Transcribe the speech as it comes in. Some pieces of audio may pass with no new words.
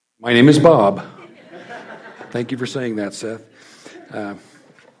My name is Bob. Thank you for saying that, Seth.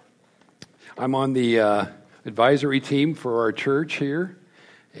 I'm on the advisory team for our church here,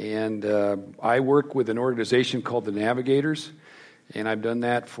 and I work with an organization called the Navigators, and I've done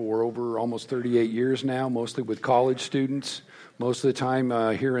that for over almost 38 years now, mostly with college students, most of the time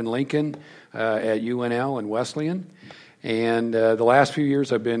here in Lincoln at UNL and Wesleyan. And the last few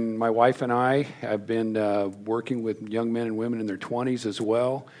years, my wife and I have been working with young men and women in their 20s as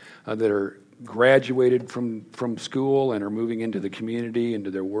well that are graduated from school and are moving into the community, into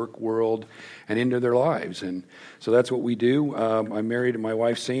their work world, and into their lives. And so that's what we do. I'm married to my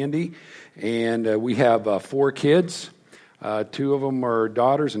wife, Sandy, and we have 4 kids. 2 of them are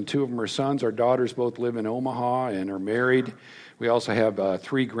daughters and 2 of them are sons. Our daughters both live in Omaha and are married. We also have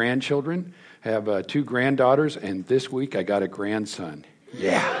 3 grandchildren, have 2 granddaughters, and this week I got a grandson.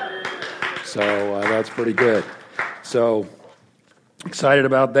 Yeah. So that's pretty good. So excited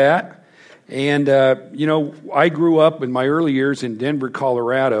about that. And, I grew up in my early years in Denver,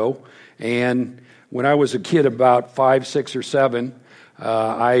 Colorado, and when I was a kid about 5, 6, or 7,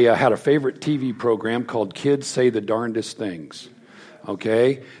 I had a favorite TV program called Kids Say the Darndest Things.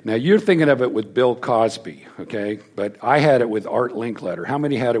 Okay? Now, you're thinking of it with Bill Cosby, okay? But I had it with Art Linkletter. How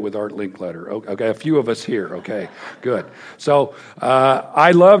many had it with Art Linkletter? Okay, a few of us here. Okay, good. So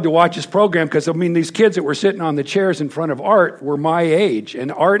I love to watch this program because, these kids that were sitting on the chairs in front of Art were my age,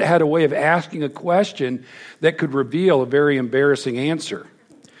 and Art had a way of asking a question that could reveal a very embarrassing answer.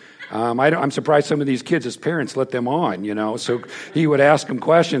 I'm surprised some of these kids, as parents, let them on, so he would ask them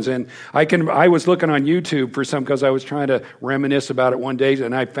questions. And I was looking on YouTube for some because I was trying to reminisce about it one day,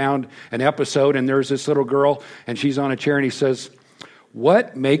 and I found an episode, and there's this little girl, and she's on a chair, and he says,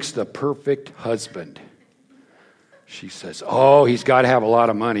 "What makes the perfect husband?" She says, "Oh, he's got to have a lot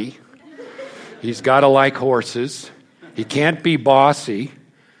of money. He's got to like horses. He can't be bossy,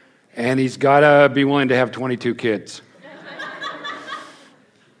 and he's got to be willing to have 22 kids."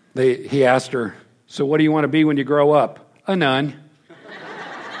 He asked her, "So what do you want to be when you grow up?" "A nun."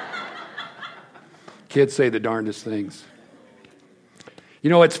 Kids say the darndest things.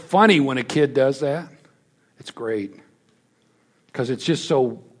 It's funny when a kid does that. It's great because it's just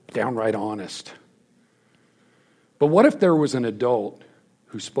so downright honest. But what if there was an adult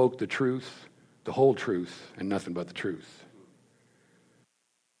who spoke the truth, the whole truth, and nothing but the truth?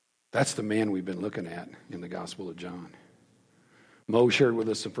 That's the man we've been looking at in the Gospel of John. Mo shared with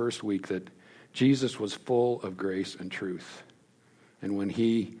us the first week that Jesus was full of grace and truth. And when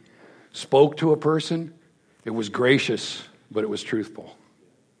he spoke to a person, it was gracious, but it was truthful.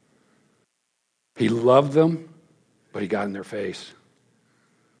 He loved them, but he got in their face.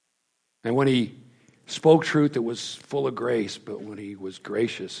 And when he spoke truth, it was full of grace, but when he was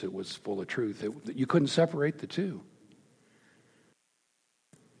gracious, it was full of truth. You couldn't separate the two.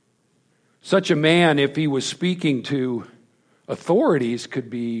 Such a man, if he was speaking to authorities, could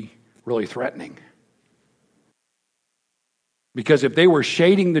be really threatening. Because if they were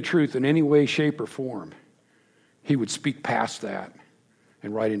shading the truth in any way, shape, or form, he would speak past that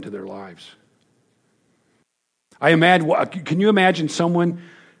and right into their lives. Can you imagine someone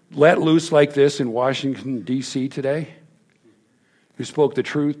let loose like this in Washington, D.C. today? Who spoke the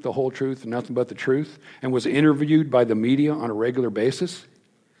truth, the whole truth, and nothing but the truth, and was interviewed by the media on a regular basis?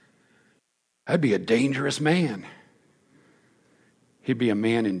 That'd be a dangerous man. He'd be a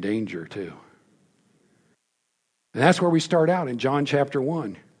man in danger, too. And that's where we start out in John chapter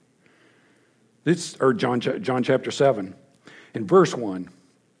 1. John chapter 7. In verse 1,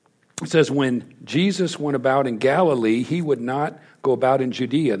 it says, "When Jesus went about in Galilee, he would not go about in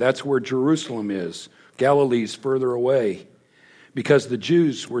Judea." That's where Jerusalem is. Galilee's further away. Because the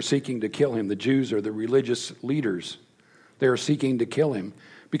Jews were seeking to kill him. The Jews are the religious leaders. They are seeking to kill him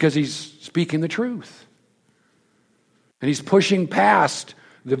because he's speaking the truth. And he's pushing past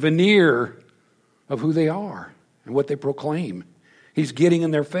the veneer of who they are and what they proclaim. He's getting in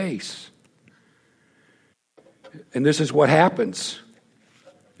their face. And this is what happens.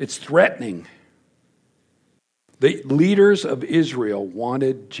 It's threatening. The leaders of Israel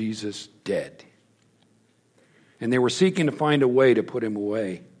wanted Jesus dead. And they were seeking to find a way to put him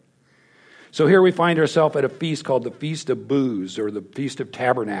away. So here we find ourselves at a feast called the Feast of Booths, or the Feast of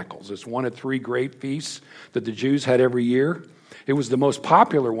Tabernacles. It's one of 3 great feasts that the Jews had every year. It was the most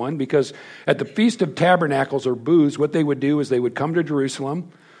popular one because at the Feast of Tabernacles, or Booths, what they would do is they would come to Jerusalem,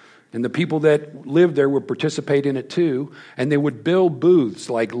 and the people that lived there would participate in it too, and they would build booths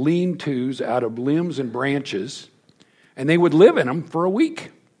like lean-tos out of limbs and branches, and they would live in them for a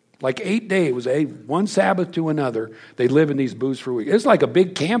week. Like 8 days, one Sabbath to another, they'd live in these booths for a week. It's like a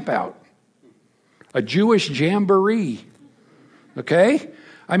big camp out. A Jewish jamboree. Okay?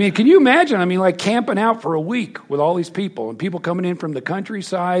 I mean, can you imagine? I mean, like camping out for a week with all these people and people coming in from the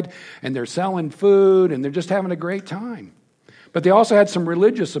countryside and they're selling food and they're just having a great time. But they also had some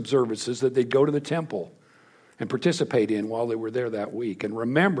religious observances that they'd go to the temple and participate in while they were there that week. And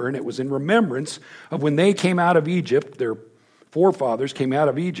remember, and it was in remembrance of when they came out of Egypt, their forefathers came out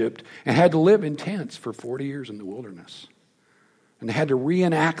of Egypt and had to live in tents for 40 years in the wilderness. And they had to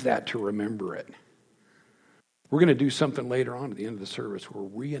reenact that to remember it. We're going to do something later on at the end of the service. We're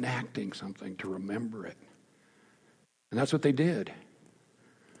reenacting something to remember it. And that's what they did.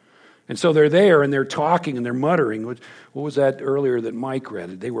 And so they're there and they're talking and they're muttering. What was that earlier that Mike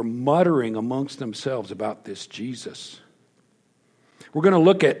read? They were muttering amongst themselves about this Jesus. We're going to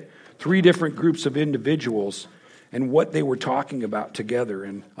look at 3 different groups of individuals and what they were talking about together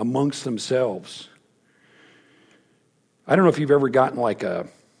and amongst themselves. I don't know if you've ever gotten like a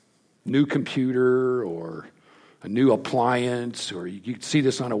new computer or a new appliance, or you can see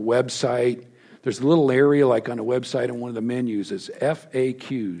this on a website. There's a little area like on a website on one of the menus is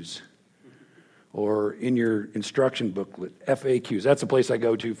FAQs, or in your instruction booklet, FAQs. That's the place I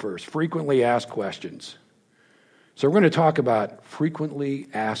go to first, frequently asked questions. So we're going to talk about frequently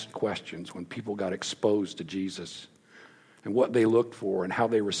asked questions when people got exposed to Jesus and what they looked for and how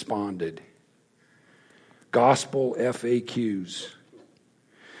they responded. Gospel FAQs.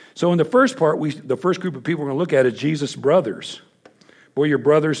 So in the first part, the first group of people we're going to look at is Jesus' brothers. Boy, your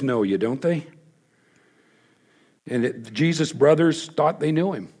brothers know you, don't they? And Jesus' brothers thought they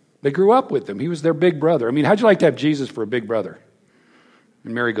knew him. They grew up with him. He was their big brother. I mean, how'd you like to have Jesus for a big brother?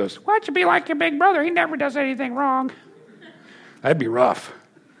 And Mary goes, why'd you be like your big brother? He never does anything wrong. That'd be rough,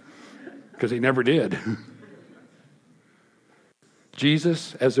 because he never did.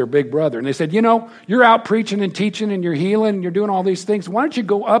 Jesus as their big brother. And they said, you're out preaching and teaching and you're healing and you're doing all these things. Why don't you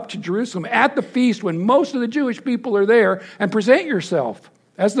go up to Jerusalem at the feast when most of the Jewish people are there and present yourself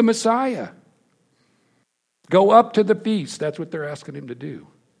as the Messiah? Go up to the feast. That's what they're asking him to do.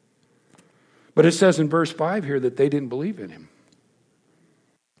 But it says in verse 5 here that they didn't believe in him.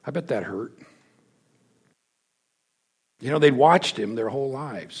 I bet that hurt. They'd watched him their whole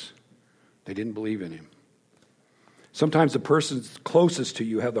lives. They didn't believe in him. Sometimes the persons closest to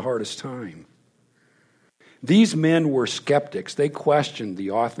you have the hardest time. These men were skeptics. They questioned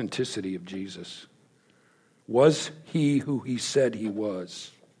the authenticity of Jesus. Was he who he said he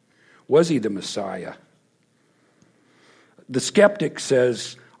was? Was he the Messiah? The skeptic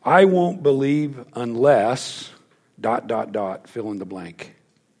says, I won't believe unless ... fill in the blank.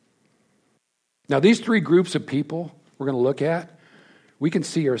 Now, these 3 groups of people we're going to look at, we can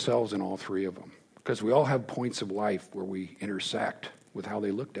see ourselves in all 3 of them. Because we all have points of life where we intersect with how they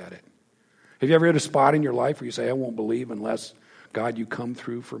looked at it. Have you ever had a spot in your life where you say, I won't believe unless, God, you come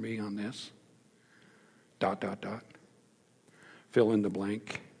through for me on this? ... Fill in the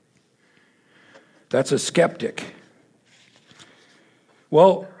blank. That's a skeptic.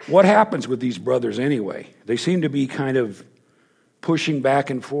 Well, what happens with these brothers anyway? They seem to be kind of pushing back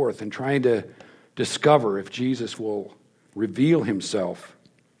and forth and trying to discover if Jesus will reveal himself.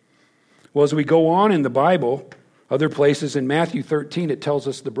 Well, as we go on in the Bible, other places in Matthew 13, it tells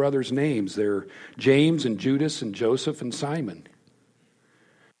us the brothers' names. They're James and Judas and Joseph and Simon.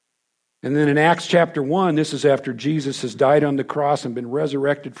 And then in Acts chapter 1, this is after Jesus has died on the cross and been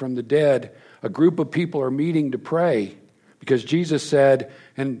resurrected from the dead. A group of people are meeting to pray because Jesus said,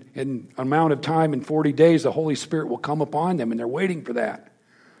 in an amount of time, in 40 days, the Holy Spirit will come upon them, and they're waiting for that.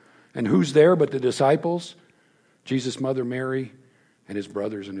 And who's there but the disciples? Jesus' mother Mary, and his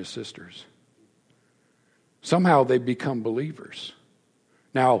brothers and his sisters. Somehow they become believers.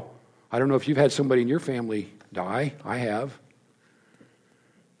 Now, I don't know if you've had somebody in your family die. I have.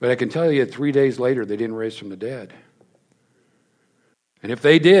 But I can tell you 3 days later they didn't raise from the dead. And if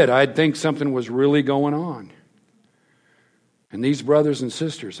they did, I'd think something was really going on. And these brothers and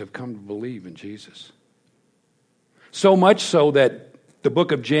sisters have come to believe in Jesus. So much so that the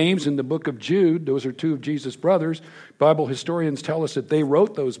book of James and the book of Jude, those are 2 of Jesus' brothers. Bible historians tell us that they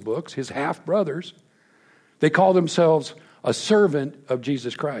wrote those books, his half-brothers. They call themselves a servant of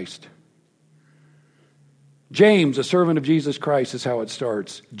Jesus Christ. James, a servant of Jesus Christ, is how it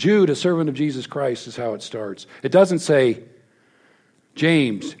starts. Jude, a servant of Jesus Christ, is how it starts. It doesn't say,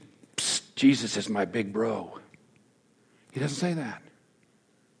 James, Jesus is my big bro. He doesn't say that.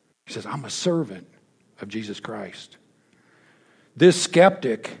 He says, I'm a servant of Jesus Christ. This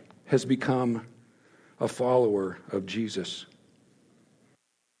skeptic has become a follower of Jesus.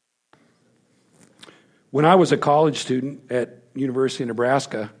 When I was a college student at University of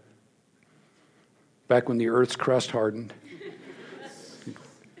Nebraska, back when the earth's crust hardened,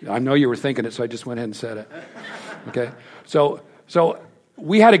 I know you were thinking it, so I just went ahead and said it. Okay? So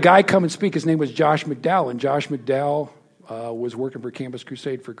we had a guy come and speak. His name was Josh McDowell, and Josh McDowell was working for Campus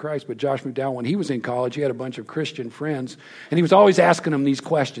Crusade for Christ. But Josh McDowell, when he was in college, he had a bunch of Christian friends, and he was always asking them these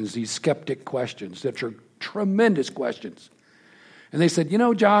questions, these skeptic questions that are tremendous questions. And they said,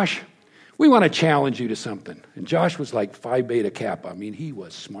 Josh, we want to challenge you to something. And Josh was like Phi Beta Kappa. I mean, he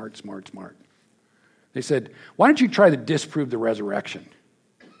was smart. They said, why don't you try to disprove the resurrection?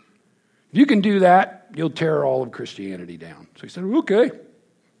 If you can do that, you'll tear all of Christianity down. So he said, okay.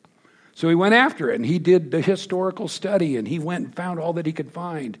 So he went after it, and he did the historical study, and he went and found all that he could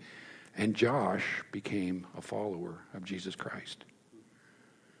find. And Josh became a follower of Jesus Christ.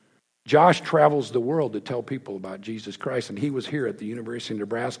 Josh travels the world to tell people about Jesus Christ, and he was here at the University of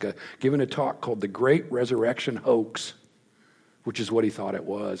Nebraska giving a talk called The Great Resurrection Hoax, which is what he thought it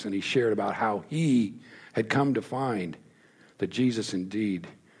was. And he shared about how he had come to find that Jesus indeed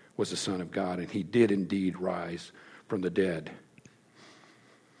was the Son of God, and he did indeed rise from the dead.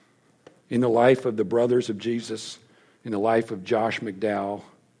 In the life of the brothers of Jesus, in the life of Josh McDowell,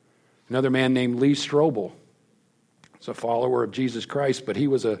 another man named Lee Strobel is a follower of Jesus Christ, but he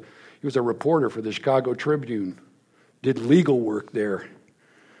was a reporter for the Chicago Tribune, did legal work there.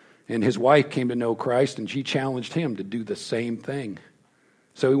 And his wife came to know Christ, and she challenged him to do the same thing.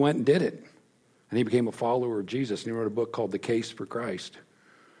 So he went and did it. And he became a follower of Jesus, and he wrote a book called The Case for Christ.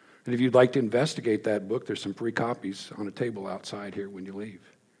 And if you'd like to investigate that book, there's some free copies on a table outside here when you leave.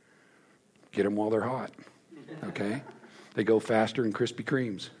 Get them while they're hot, okay? They go faster than Krispy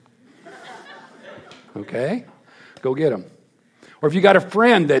Kremes. Okay? Go get them. Or if you got a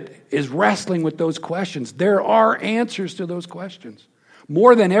friend that is wrestling with those questions, there are answers to those questions,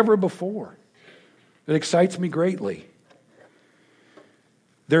 more than ever before. It excites me greatly.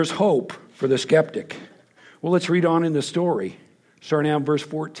 There's hope for the skeptic. Well, let's read on in the story. Starting out in verse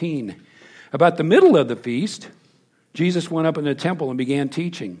 14. About the middle of the feast, Jesus went up in the temple and began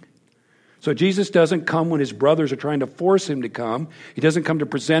teaching. So Jesus doesn't come when his brothers are trying to force him to come. He doesn't come to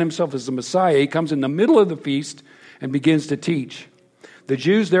present himself as the Messiah. He comes in the middle of the feast and begins to teach. The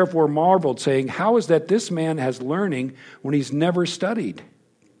Jews therefore marveled, saying, how is that this man has learning when he's never studied?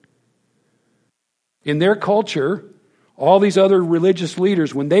 In their culture, all these other religious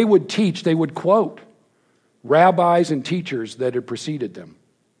leaders, when they would teach, they would quote rabbis and teachers that had preceded them.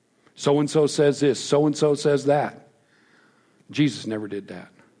 So-and-so says this, so-and-so says that. Jesus never did that.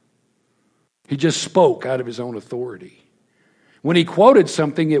 He just spoke out of his own authority. When he quoted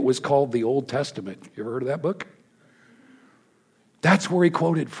something, it was called the Old Testament. You ever heard of that book? That's where he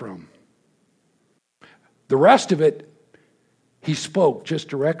quoted from. The rest of it, he spoke just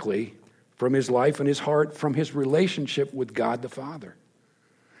directly from his life and his heart, from his relationship with God the Father.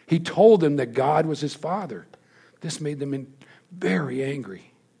 He told them that God was his Father. This made them very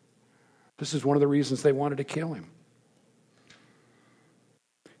angry. This is one of the reasons they wanted to kill him.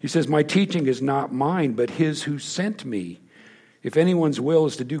 He says, my teaching is not mine, but his who sent me. If anyone's will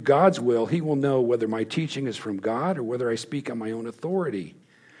is to do God's will, he will know whether my teaching is from God or whether I speak on my own authority.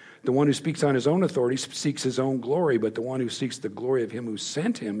 The one who speaks on his own authority seeks his own glory, but the one who seeks the glory of him who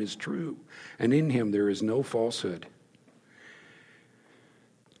sent him is true, and in him there is no falsehood.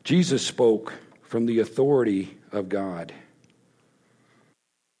 Jesus spoke from the authority of God.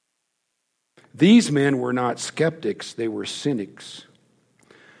 These men were not skeptics, they were cynics.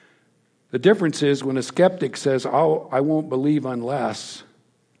 The difference is when a skeptic says, oh, I won't believe unless,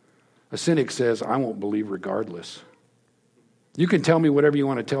 a cynic says, I won't believe regardless. You can tell me whatever you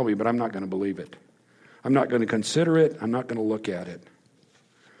want to tell me, but I'm not going to believe it. I'm not going to consider it. I'm not going to look at it.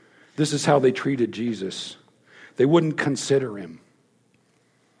 This is how they treated Jesus. They wouldn't consider him.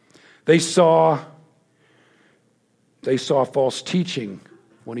 They saw false teaching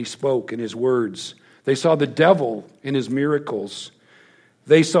when he spoke in his words. They saw the devil in his miracles.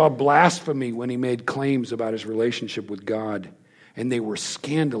 They saw blasphemy when he made claims about his relationship with God. And they were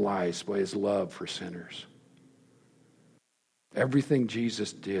scandalized by his love for sinners. Everything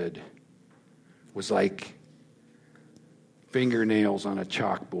Jesus did was like fingernails on a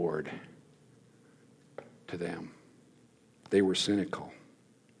chalkboard to them. They were cynical.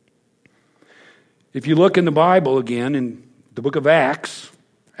 If you look in the Bible again, in the book of Acts,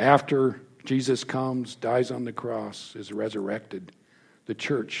 after Jesus comes, dies on the cross, is resurrected, the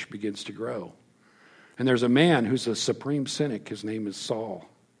church begins to grow. And there's a man who's a supreme cynic. His name is Saul.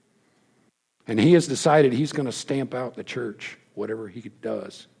 And he has decided he's going to stamp out the church, whatever he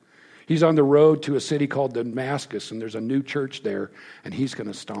does. He's on the road to a city called Damascus, and there's a new church there, and he's going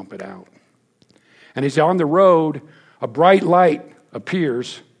to stomp it out. And he's on the road, a bright light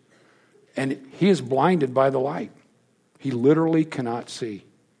appears, and he is blinded by the light. He literally cannot see.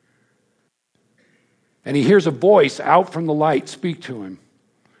 And he hears a voice out from the light speak to him.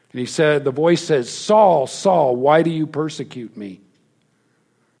 And he said, the voice says, Saul, Saul, why do you persecute me?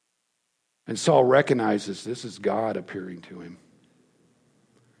 And Saul recognizes this is God appearing to him.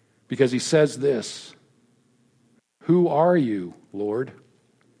 Because he says this, who are you, Lord?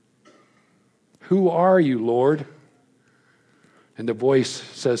 Who are you, Lord? And the voice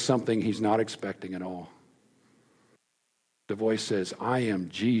says something he's not expecting at all. The voice says, I am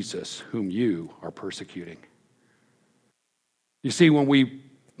Jesus whom you are persecuting. You see,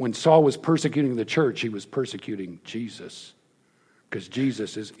 when Saul was persecuting the church, he was persecuting Jesus. Because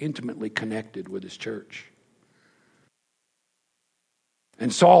Jesus is intimately connected with his church.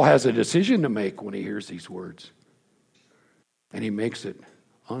 And Saul has a decision to make when he hears these words. And he makes it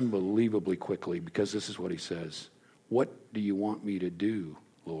unbelievably quickly, because this is what he says. What do you want me to do,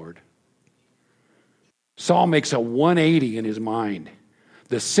 Lord? Saul makes a 180 in his mind.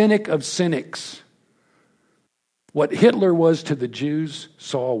 The cynic of cynics. What Hitler was to the Jews,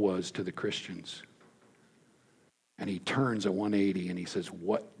 Saul was to the Christians. And he turns a 180 and he says,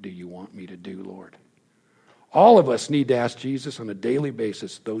 what do you want me to do, Lord? All of us need to ask Jesus on a daily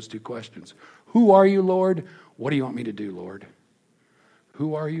basis those two questions. Who are you, Lord? What do you want me to do, Lord?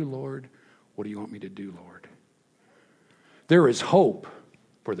 Who are you, Lord? What do you want me to do, Lord? There is hope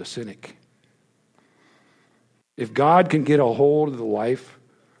for the cynic. If God can get a hold of the life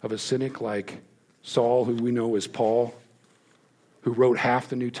of a cynic like Saul, who we know as Paul, who wrote half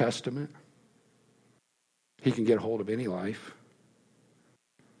the New Testament, he can get a hold of any life.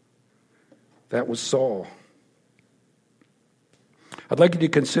 That was Saul. I'd like you to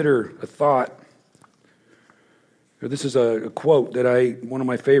consider a thought. This is a quote that one of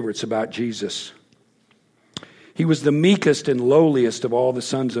my favorites about Jesus. He was the meekest and lowliest of all the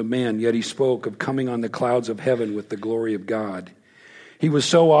sons of men, yet he spoke of coming on the clouds of heaven with the glory of God. He was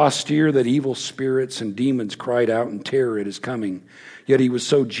so austere that evil spirits and demons cried out in terror at his coming. Yet he was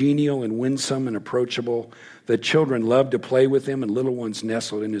so genial and winsome and approachable that children loved to play with him and little ones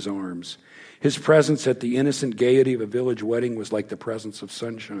nestled in his arms. His presence at the innocent gaiety of a village wedding was like the presence of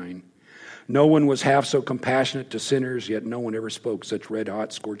sunshine. No one was half so compassionate to sinners, yet no one ever spoke such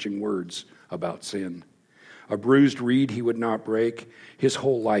red-hot, scorching words about sin. A bruised reed he would not break. His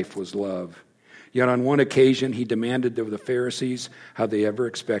whole life was love. Yet on one occasion he demanded of the Pharisees how they ever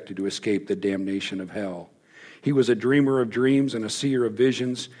expected to escape the damnation of hell. He was a dreamer of dreams and a seer of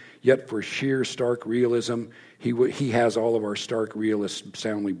visions, yet for sheer stark realism, he has all of our stark realists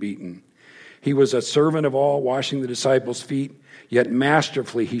soundly beaten. He was a servant of all, washing the disciples' feet, yet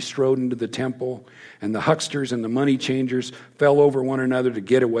masterfully he strode into the temple, and the hucksters and the money changers fell over one another to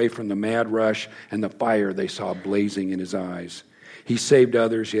get away from the mad rush and the fire they saw blazing in his eyes. He saved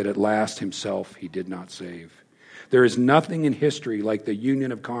others, yet at last himself he did not save. There is nothing in history like the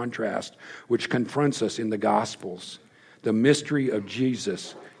union of contrast which confronts us in the Gospels. The mystery of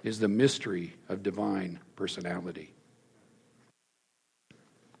Jesus is the mystery of divine personality.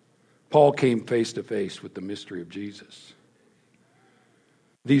 Paul came face to face with the mystery of Jesus.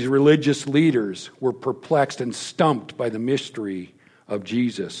 These religious leaders were perplexed and stumped by the mystery of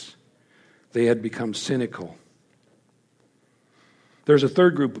Jesus. They had become cynical. There's a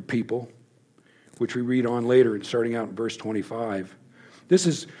third group of people, which we read on later, and starting out in verse 25.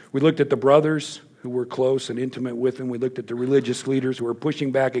 We looked at the brothers who were close and intimate with him. We looked at the religious leaders who were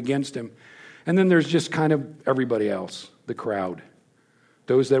pushing back against him. And then there's just kind of everybody else, the crowd.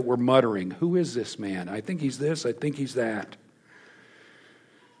 Those that were muttering, who is this man? I think he's this, I think he's that.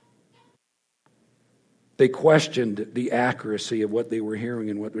 They questioned the accuracy of what they were hearing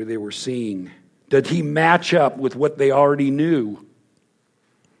and what they were seeing. Did he match up with what they already knew?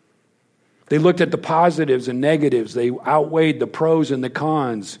 They looked at the positives and negatives. They outweighed the pros and the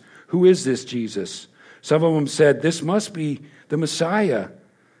cons. Who is this Jesus? Some of them said, this must be the Messiah.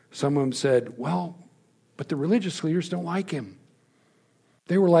 Some of them said, well, but the religious leaders don't like him.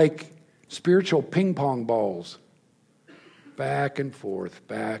 They were like spiritual ping pong balls. Back and forth,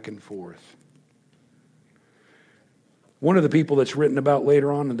 back and forth. One of the people that's written about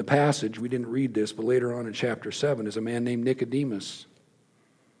later on in the passage, we didn't read this, but later on in chapter 7, is a man named Nicodemus.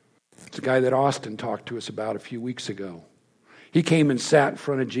 It's a guy that Austin talked to us about a few weeks ago. He came and sat in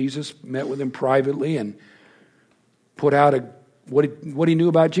front of Jesus, met with him privately, and put out what he knew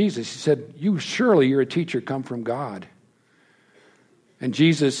about Jesus. He said, you're a teacher come from God. And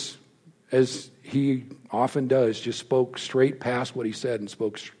Jesus, as he often does, just spoke straight past what he said and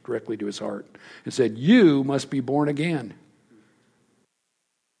spoke directly to his heart and said, you must be born again.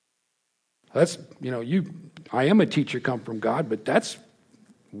 That's, I am a teacher come from God, but that's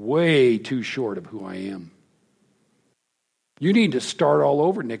way too short of who I am. You need to start all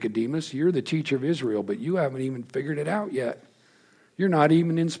over, Nicodemus. You're the teacher of Israel, but you haven't even figured it out yet. You're not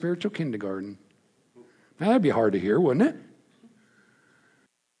even in spiritual kindergarten. Now, that'd be hard to hear, wouldn't it?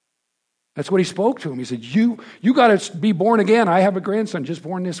 That's what he spoke to him. He said, you got to be born again. I have a grandson just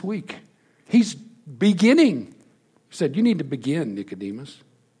born this week. He's beginning. He said, you need to begin, Nicodemus.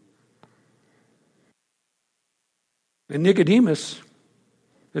 And Nicodemus,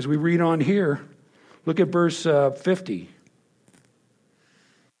 as we read on here, look at verse 50.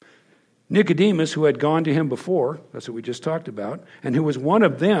 Nicodemus, who had gone to him before, that's what we just talked about, and who was one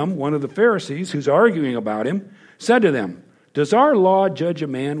of them, one of the Pharisees, who's arguing about him, said to them, does our law judge a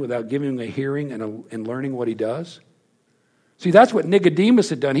man without giving him a hearing and learning what he does? See, that's what Nicodemus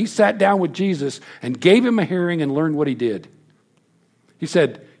had done. He sat down with Jesus and gave him a hearing and learned what he did. He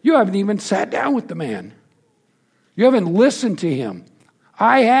said, you haven't even sat down with the man. You haven't listened to him.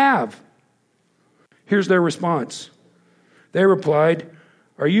 I have. Here's their response. They replied,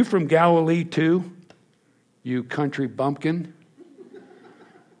 are you from Galilee too, you country bumpkin?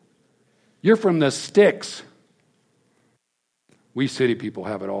 You're from the sticks. We city people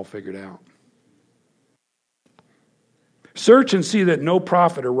have it all figured out. Search and see that no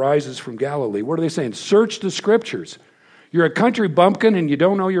prophet arises from Galilee. What are they saying? Search the scriptures. You're a country bumpkin and you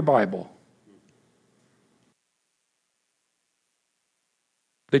don't know your Bible.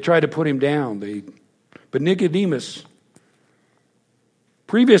 They tried to put him down. But Nicodemus,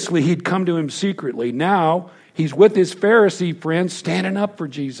 previously he'd come to him secretly. Now he's with his Pharisee friends standing up for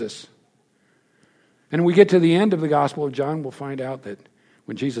Jesus. And when we get to the end of the Gospel of John, we'll find out that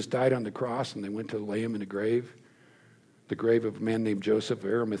when Jesus died on the cross and they went to lay him in the grave of a man named Joseph of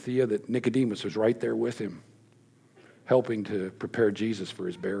Arimathea, that Nicodemus was right there with him, helping to prepare Jesus for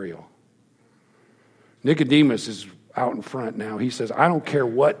his burial. Nicodemus is out in front now. He says, I don't care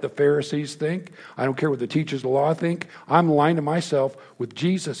what the Pharisees think. I don't care what the teachers of the law think. I'm aligning myself with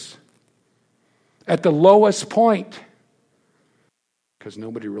Jesus at the lowest point, because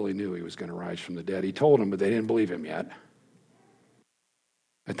nobody really knew he was going to rise from the dead. He told them, but they didn't believe him yet.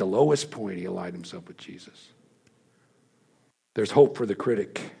 At the lowest point, he allied himself with Jesus. There's hope for the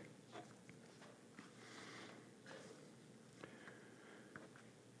critic.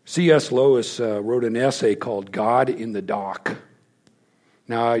 C.S. Lewis wrote an essay called God in the Dock.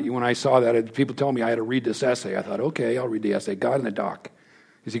 Now, when I saw that, people told me I had to read this essay. I thought, okay, I'll read the essay. God in the Dock.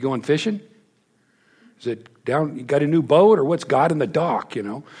 Is he going fishing? Is it down, you got a new boat, or what's God in the dock,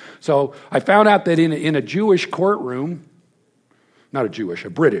 So I found out that in a Jewish courtroom, a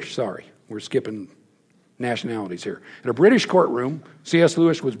British, sorry. We're skipping nationalities here. In a British courtroom, C.S.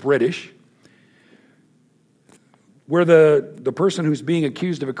 Lewis was British, where the person who's being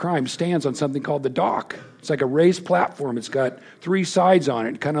accused of a crime stands on something called the dock. It's like a raised platform. It's got 3 sides on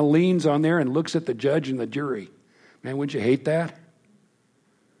it. It kind of leans on there and looks at the judge and the jury. Man, wouldn't you hate that?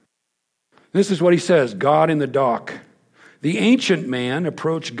 This is what he says, God in the dock. The ancient man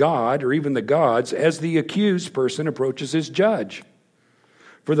approached God, or even the gods, as the accused person approaches his judge.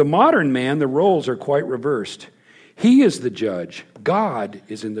 For the modern man, the roles are quite reversed. He is the judge. God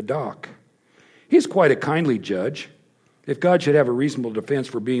is in the dock. He is quite a kindly judge. If God should have a reasonable defense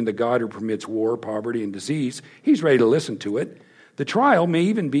for being the God who permits war, poverty, and disease, he's ready to listen to it. The trial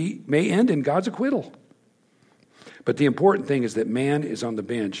may end in God's acquittal. But the important thing is that man is on the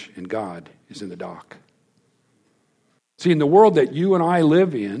bench and God is in the dock. See, in the world that you and I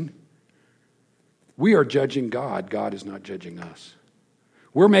live in, we are judging God. God is not judging us.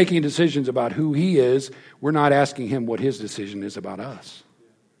 We're making decisions about who he is. We're not asking him what his decision is about us.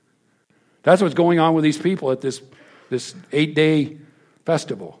 That's what's going on with these people at this 8-day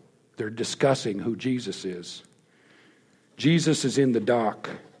festival. They're discussing who Jesus is. Jesus is in the dock.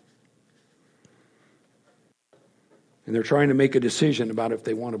 And they're trying to make a decision about if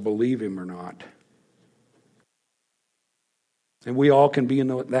they want to believe him or not. And we all can be in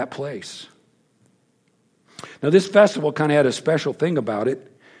that place. Now, this festival kind of had a special thing about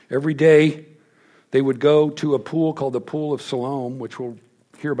it. Every day, they would go to a pool called the Pool of Siloam, which we'll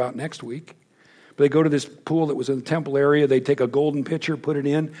hear about next week. But they go to this pool that was in the temple area. They take a golden pitcher, put it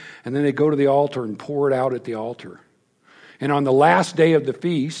in, and then they go to the altar and pour it out at the altar. And on the last day of the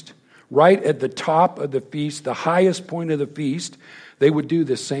feast, right at the top of the feast, the highest point of the feast, they would do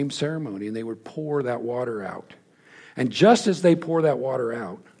this same ceremony, and they would pour that water out. And just as they pour that water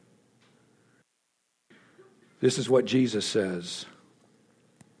out, this is what Jesus says.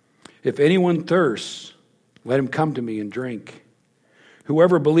 If anyone thirsts, let him come to me and drink.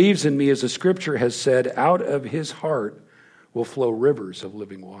 Whoever believes in me, as the scripture has said, out of his heart will flow rivers of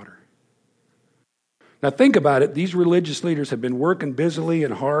living water. Now think about it. These religious leaders have been working busily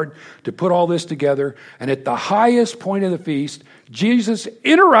and hard to put all this together. And at the highest point of the feast, Jesus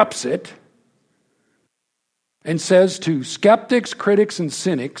interrupts it and says to skeptics, critics, and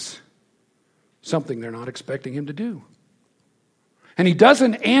cynics something they're not expecting him to do. And he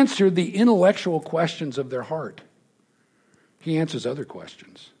doesn't answer the intellectual questions of their heart. He answers other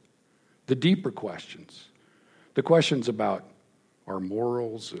questions, the deeper questions, the questions about our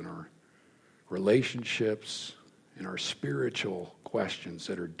morals and our relationships and our spiritual questions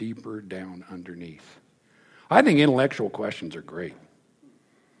that are deeper down underneath. I think intellectual questions are great.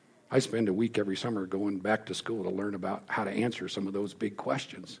 I spend a week every summer going back to school to learn about how to answer some of those big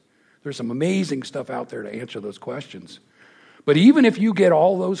questions. There's some amazing stuff out there to answer those questions. But even if you get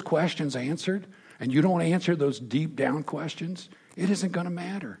all those questions answered and you don't answer those deep down questions, it isn't going to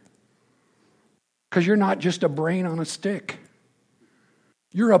matter. Because you're not just a brain on a stick.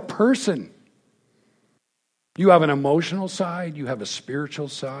 You're a person. You have an emotional side, you have a spiritual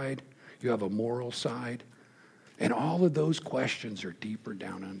side, you have a moral side. And all of those questions are deeper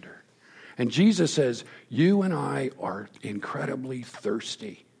down under. And Jesus says, you and I are incredibly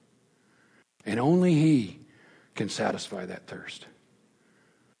thirsty. And only He can satisfy that thirst.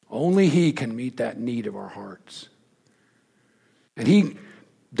 Only He can meet that need of our hearts. And He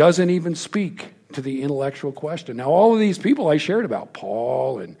doesn't even speak to the intellectual question. Now, all of these people I shared about,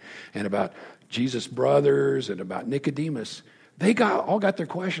 Paul and about Jesus' brothers and about Nicodemus, they all got their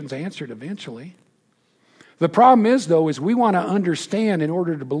questions answered eventually. The problem is, though, is we want to understand in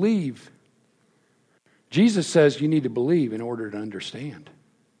order to believe. Jesus says you need to believe in order to understand.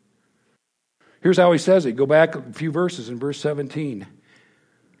 Here's how He says it. Go back a few verses in verse 17.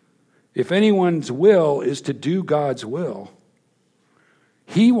 If anyone's will is to do God's will,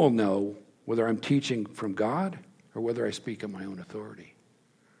 he will know whether I'm teaching from God or whether I speak on my own authority.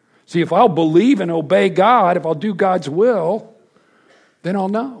 See, if I'll believe and obey God, if I'll do God's will, then I'll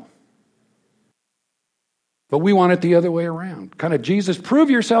know. But we want it the other way around. Kind of, Jesus, prove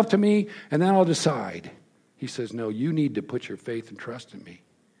yourself to me, and then I'll decide. He says, no, you need to put your faith and trust in me.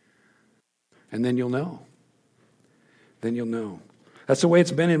 And then you'll know. Then you'll know. That's the way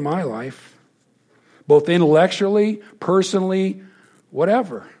it's been in my life. Both intellectually, personally,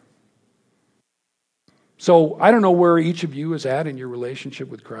 whatever. So I don't know where each of you is at in your relationship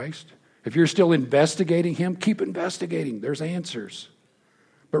with Christ. If you're still investigating Him, keep investigating. There's answers.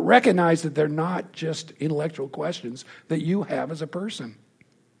 But recognize that they're not just intellectual questions that you have as a person.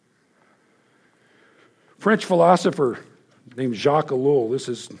 French philosopher named Jacques Ellul, this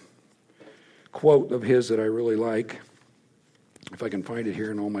is a quote of his that I really like, if I can find it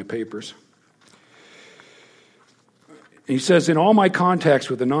here in all my papers. He says, in all my contacts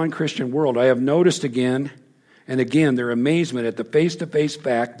with the non-Christian world, I have noticed again and again their amazement at the face-to-face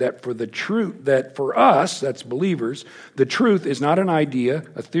fact that for the truth, that for us, that's believers, the truth is not an idea,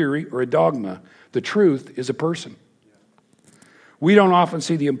 a theory, or a dogma. The truth is a person. We don't often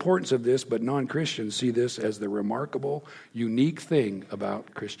see the importance of this, but non-Christians see this as the remarkable, unique thing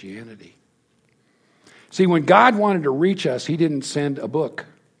about Christianity. See, when God wanted to reach us, He didn't send a book.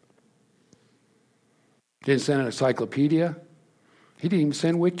 He didn't send an encyclopedia. He didn't even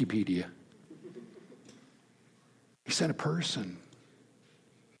send Wikipedia. He sent a person.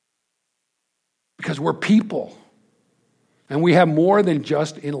 Because we're people. And we have more than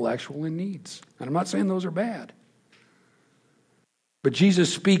just intellectual needs. And I'm not saying those are bad. But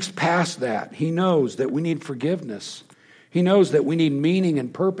Jesus speaks past that. He knows that we need forgiveness. He knows that we need meaning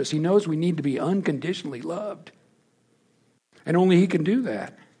and purpose. He knows we need to be unconditionally loved. And only He can do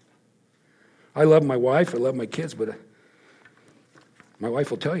that. I love my wife, I love my kids, but my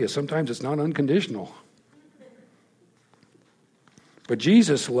wife will tell you sometimes it's not unconditional. But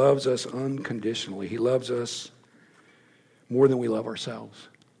Jesus loves us unconditionally. He loves us more than we love ourselves.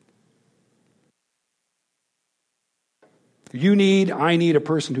 I need a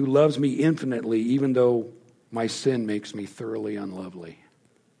person who loves me infinitely, even though my sin makes me thoroughly unlovely.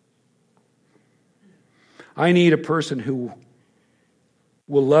 I need a person who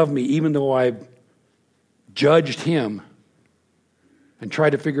will love me even though I've judged him and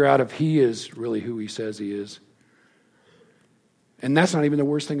tried to figure out if he is really who he says he is. And that's not even the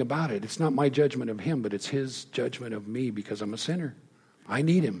worst thing about it. It's not my judgment of him, but it's his judgment of me because I'm a sinner. I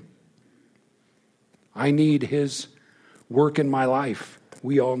need him. I need his work in my life.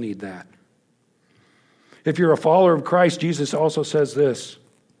 We all need that. If you're a follower of Christ, Jesus also says this.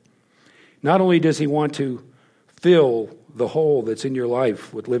 Not only does he want to fill the hole that's in your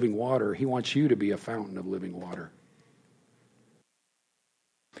life with living water, he wants you to be a fountain of living water.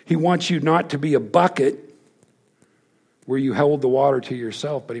 He wants you not to be a bucket where you hold the water to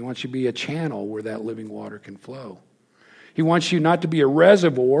yourself, but he wants you to be a channel where that living water can flow. He wants you not to be a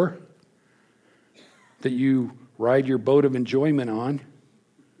reservoir that you ride your boat of enjoyment on.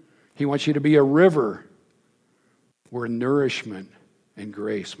 He wants you to be a river where nourishment and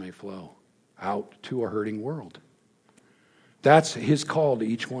grace may flow out to a hurting world. That's his call to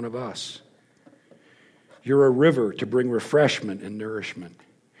each one of us. You're a river to bring refreshment and nourishment.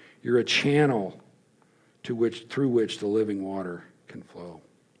 You're a channel through which the living water can flow.